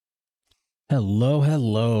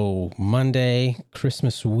Hello. Monday,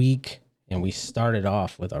 Christmas week, and we started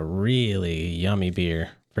off with a really yummy beer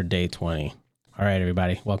for day 20. All right,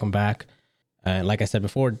 everybody, welcome back. And like I said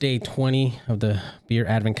before, day 20 of the Beer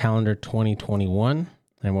Advent Calendar 2021.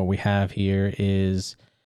 And what we have here is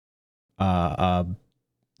a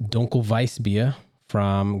Dunkel Weissbier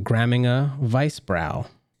from Gramminger Weissbrau.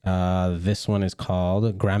 This one is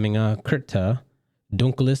called Gramminger Kurta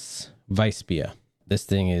Dunkles Weissbier. This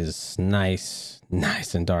thing is nice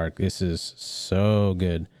and dark. This is so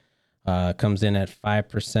good. Comes in at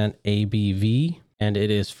 5% ABV, and it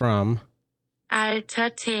is from Alter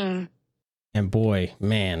Ting. And boy,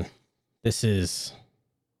 man, this is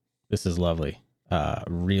lovely.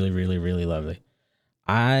 Really lovely.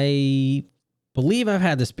 I believe I've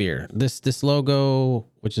had this beer. This logo,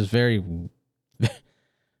 which is very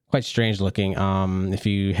quite strange looking. If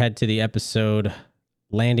you head to the episode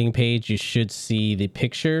landing page, you should see the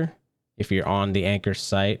picture if you're on the Anchor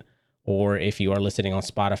site, or if you are listening on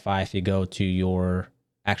Spotify, if you go to your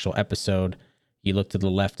actual episode, you look to the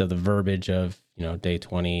left of the verbiage of, day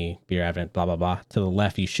 20, Beer Advent, blah, blah, blah. To the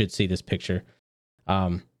left, you should see this picture.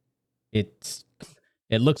 It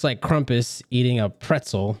looks like Krampus eating a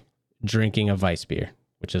pretzel, drinking a Weissbier,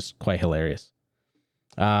 which is quite hilarious.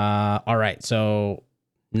 All right, so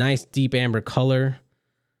nice deep amber color,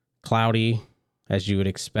 cloudy, as you would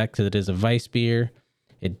expect, because it is a Weissbier.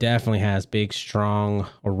 It definitely has big, strong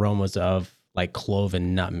aromas of like clove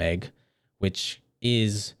and nutmeg, which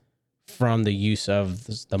is from the use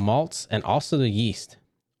of the malts and also the yeast.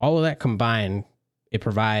 All of that combined, it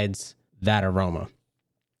provides that aroma.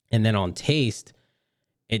 And then on taste,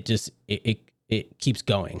 it keeps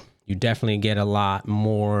going. You definitely get a lot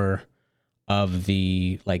more of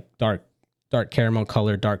the like dark caramel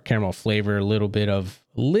color, dark caramel flavor, a little bit of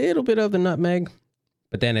the nutmeg.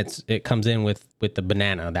 But then it comes in with the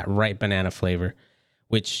banana, that ripe banana flavor,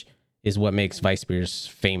 which is what makes Weissbiers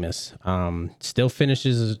famous. Still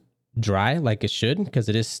finishes dry like it should, because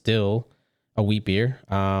it is still a wheat beer.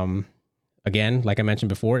 Again, like I mentioned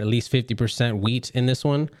before, at least 50% wheat in this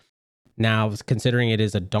one. Now, considering it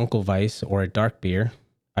is a Dunkelweiss or a dark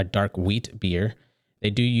wheat beer, they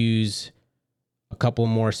do use a couple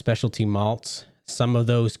more specialty malts. Some of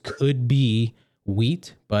those could be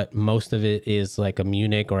wheat, but most of it is like a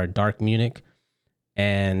Munich or a dark Munich,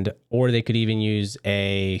 or they could even use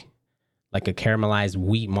a caramelized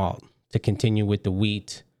wheat malt to continue with the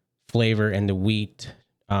wheat flavor and the wheat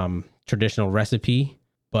traditional recipe,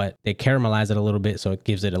 but they caramelize it a little bit, so it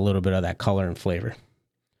gives it a little bit of that color and flavor.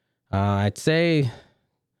 I'd say,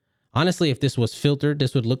 honestly, if this was filtered,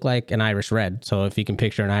 this would look like an Irish red. So if you can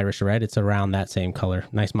picture an Irish red, it's around that same color.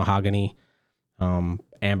 Nice mahogany,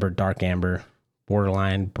 amber, dark amber,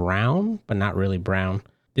 borderline brown, but not really brown.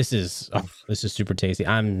 This is super tasty.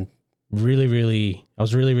 I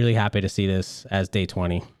was really happy to see this as day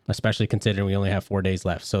 20, especially considering we only have 4 days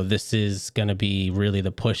left. So this is going to be really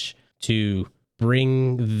the push to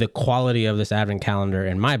bring the quality of this Advent calendar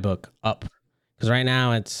in my book up, because right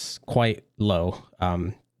now it's quite low,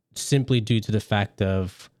 simply due to the fact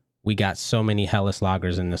of we got so many Helles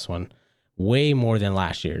lagers in this one, way more than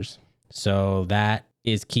last year's. So that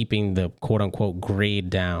is keeping the quote unquote grade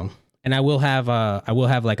down. And I will have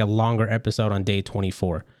like a longer episode on day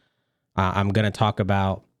 24. I'm going to talk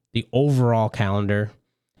about the overall calendar,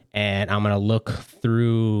 and I'm going to look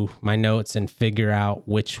through my notes and figure out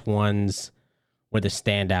which ones were the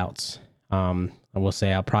standouts. I will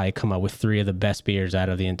say I'll probably come up with 3 of the best beers out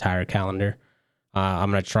of the entire calendar. I'm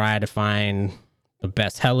going to try to find the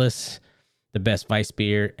best Helles, the best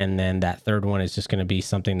Weissbier, and then that third one is just going to be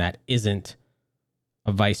something that isn't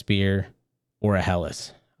a Weissbier or a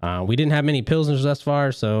Helles. We didn't have many Pilsners thus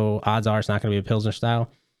far, so odds are it's not going to be a Pilsner style.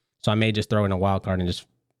 So I may just throw in a wild card and just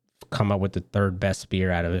come up with the third best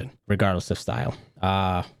beer out of it, regardless of style.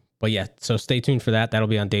 But yeah, so stay tuned for that. That'll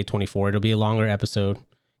be on day 24. It'll be a longer episode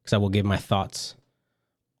because I will give my thoughts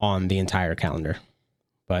on the entire calendar.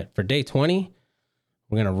 But for day 20,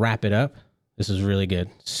 we're going to wrap it up. This is really good.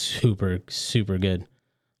 Super good.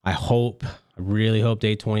 I really hope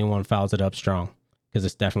day 21 fouls it up strong, because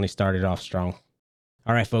it's definitely started off strong.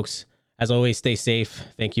 All right, folks. As always, stay safe.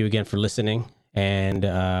 Thank you again for listening. And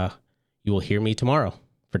you will hear me tomorrow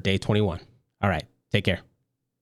for day 21. All right. Take care.